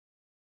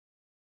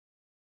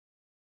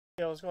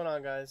Yo, what's going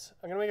on, guys?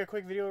 I'm gonna make a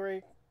quick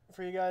video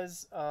for you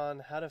guys on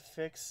how to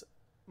fix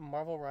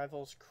Marvel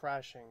Rivals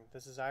crashing.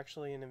 This is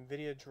actually an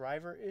Nvidia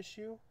driver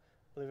issue,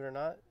 believe it or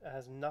not. It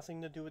has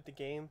nothing to do with the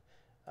game.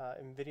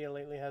 Nvidia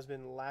lately has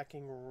been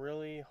lacking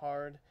really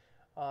hard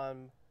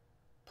on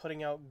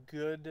putting out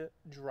good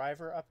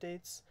driver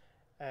updates,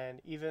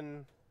 and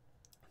even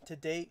to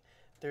date,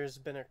 there's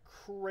been a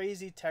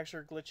crazy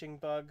texture glitching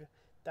bug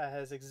that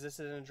has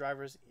existed in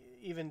drivers,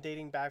 even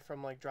dating back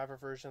from like driver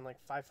version like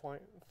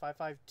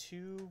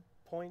 5.552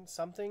 point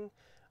something.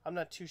 I'm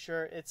not too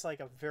sure. It's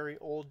like a very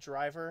old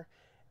driver,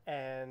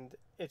 and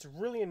it's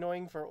really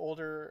annoying for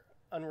older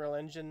Unreal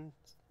Engine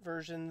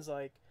versions,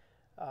 like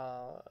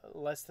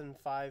less than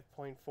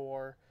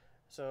 5.4.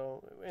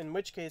 So, in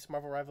which case,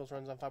 Marvel Rivals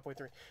runs on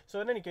 5.3. So,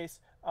 in any case,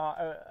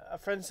 a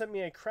friend sent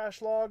me a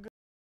crash log.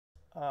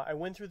 I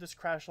went through this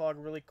crash log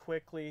really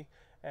quickly,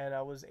 and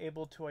I was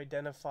able to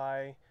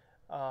identify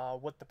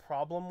what the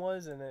problem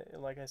was. And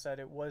like I said,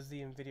 it was the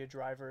Nvidia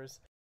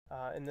drivers.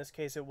 In this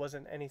case, it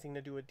wasn't anything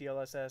to do with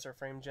DLSS or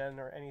frame gen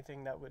or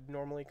anything that would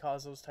normally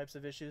cause those types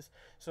of issues.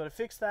 So to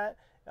fix that,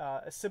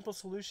 a simple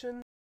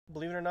solution,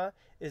 believe it or not,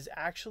 is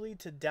actually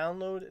to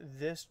download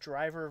this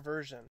driver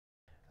version.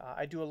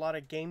 I do a lot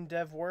of game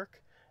dev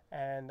work,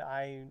 and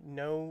I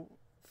know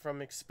from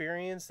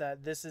experience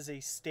that this is a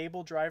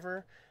stable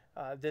driver.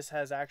 This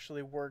has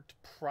actually worked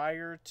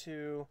prior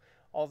to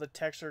all the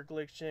texture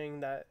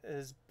glitching that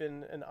has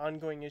been an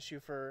ongoing issue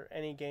for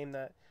any game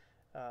that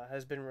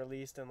has been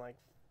released in like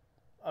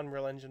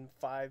Unreal Engine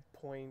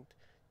 5.2,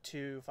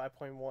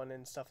 5.1,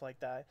 and stuff like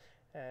that,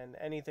 and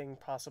anything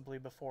possibly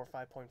before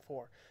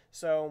 5.4.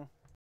 So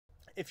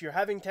if you're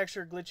having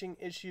texture glitching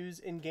issues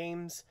in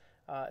games,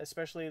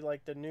 especially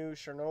like the new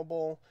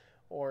Chernobyl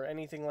or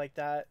anything like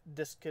that,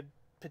 this could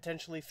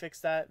potentially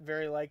fix that,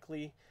 very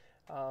likely.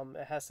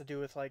 It has to do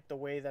with like the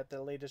way that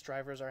the latest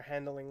drivers are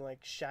handling like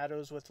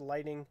shadows with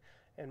lighting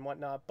and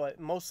whatnot.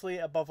 But mostly,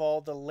 above all,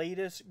 the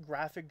latest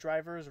graphic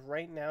drivers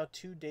right now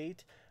to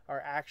date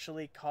are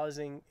actually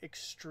causing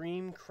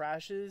extreme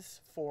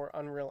crashes for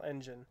Unreal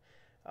Engine.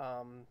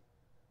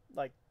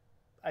 Like,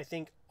 I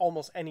think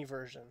almost any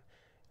version.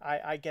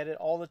 I get it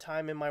all the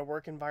time in my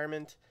work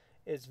environment.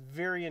 It's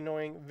very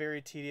annoying,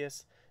 very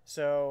tedious.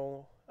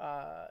 So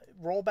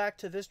roll back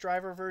to this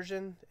driver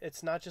version.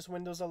 It's not just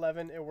Windows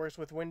 11. It works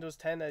with Windows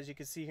 10, as you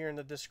can see here in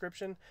the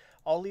description.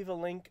 I'll leave a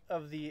link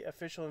of the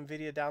official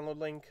Nvidia download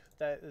link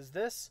that is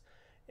this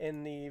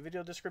in the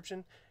video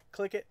description.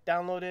 Click it,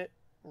 download it,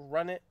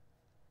 run it,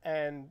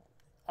 and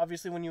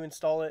obviously when you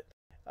install it,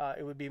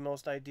 it would be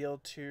most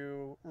ideal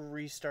to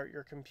restart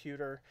your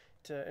computer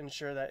to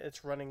ensure that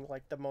it's running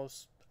like the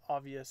most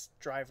obvious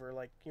driver.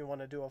 Like, you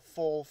want to do a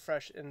full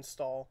fresh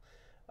install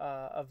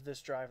of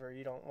this driver.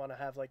 You don't want to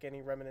have like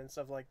any remnants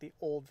of like the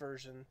old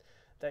version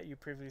that you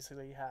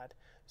previously had.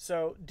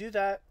 So do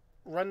that,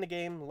 run the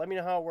game, let me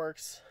know how it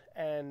works,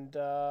 and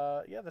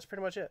yeah, that's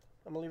pretty much it.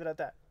 I'm gonna leave it at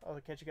that. I'll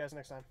catch you guys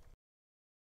next time.